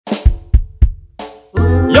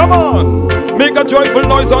Yeah man, make a joyful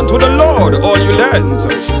noise unto the Lord, all you lands.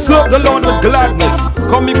 Serve the Lord with gladness,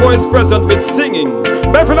 come before his presence with singing.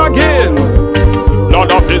 Bevil again. Lord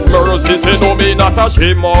of his mercy, say no, me not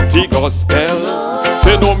ashamed of the gospel.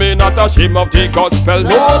 Say no, me not ashamed of the gospel,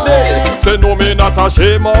 no day. Say no, me not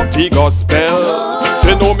ashamed of the gospel.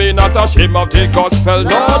 Say no, me not ashamed of the gospel,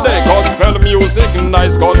 no day. Gospel music,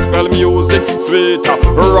 nice gospel music, sweet.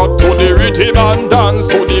 Rock to the rhythm and dance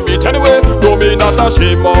to the beat anyway. No, me not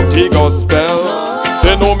ashamed of the gospel.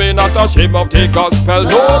 Say no, me not ashamed of the gospel,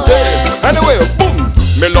 no day. Anyway, boom.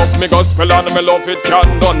 Me love me gospel and me love it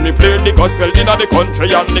can done. Me play the gospel inna the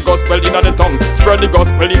country and the gospel inna the tongue. Spread the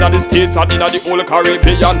gospel inna the States and inna the whole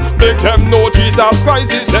Caribbean. Make them know Jesus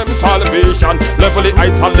Christ is them salvation. Level the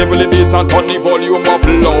heights and level the bass and turn the volume up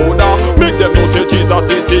louder. Make them know say Jesus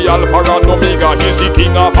is the Alpha and Omega. He's the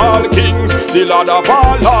King of all kings, the Lord of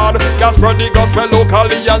all lords. Can spread the gospel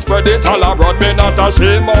locally and spread it all abroad. Me not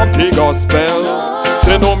ashamed of the gospel.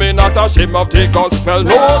 Say no, me not ashamed of the gospel,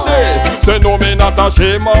 no day. Say no, me not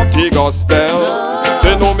ashamed of the gospel.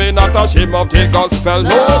 Say no, me not ashamed of the gospel,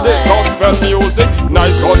 no day. Gospel music,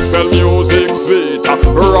 nice gospel music, sweet.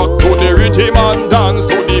 Rock to the rhythm and dance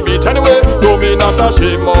to the beat anyway. No, me not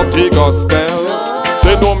ashamed of the gospel.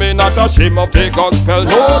 Say no, me not ashamed of the gospel,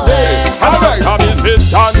 no day. Alright, I mean say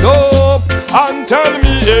stand up and tell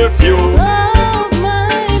me if you love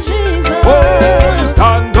my Jesus. Oh,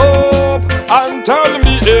 stand up and tell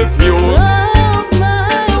me if you Love my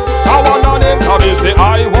Lord. I want name, come you say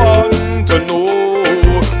I want to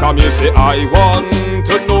know. Come you say I want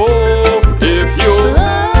to know if you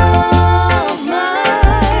Love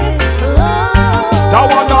my Lord. I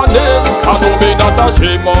want name, come no me not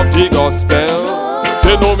ashamed of the gospel.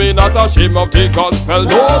 Say no, me not ashamed of the gospel,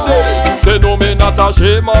 no day. Say no, me not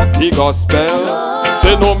ashamed of the gospel.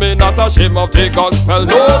 Say no, me not ashamed of the gospel,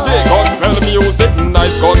 no day. Gospel music,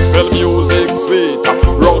 nice gospel music, sweet.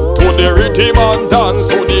 Rock to the rhythm and dance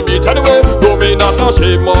to the beat anyway. No, me not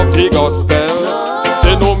ashamed of the gospel.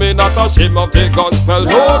 Say no, me not ashamed of the gospel,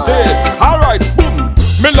 no day. Alright, boom.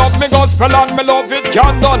 Me love me gospel and me love it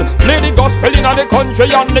can done. Play the gospel inna the country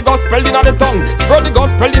and the gospel inna the tongue. Spread the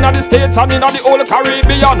gospel inna the States and inna the whole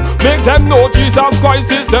Caribbean. Make them know Jesus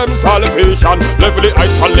Christ is them salvation. Level the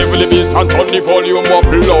heights and level the bass and turn the volume up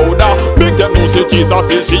louder. Make them know say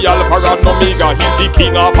Jesus is the Alpha and Omega. He's the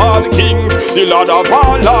King of all kings, the Lord of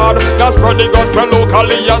all lords. Can spread the gospel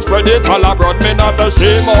locally and spread it all abroad. Me not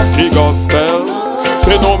ashamed of the gospel.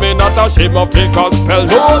 Say no, me not ashamed of the gospel,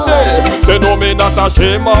 no day. Say no, me not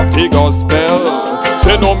ashamed of the gospel.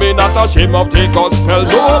 Say no, me not ashamed of the gospel,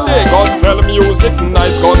 no day. Gospel music,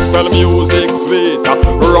 nice gospel music, sweet.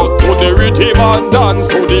 Rock to the rhythm and dance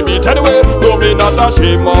to the beat anyway. No, me not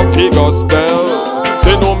ashamed of the gospel.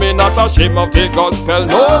 Say no, me not ashamed of the gospel,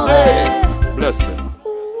 no day. Blessing.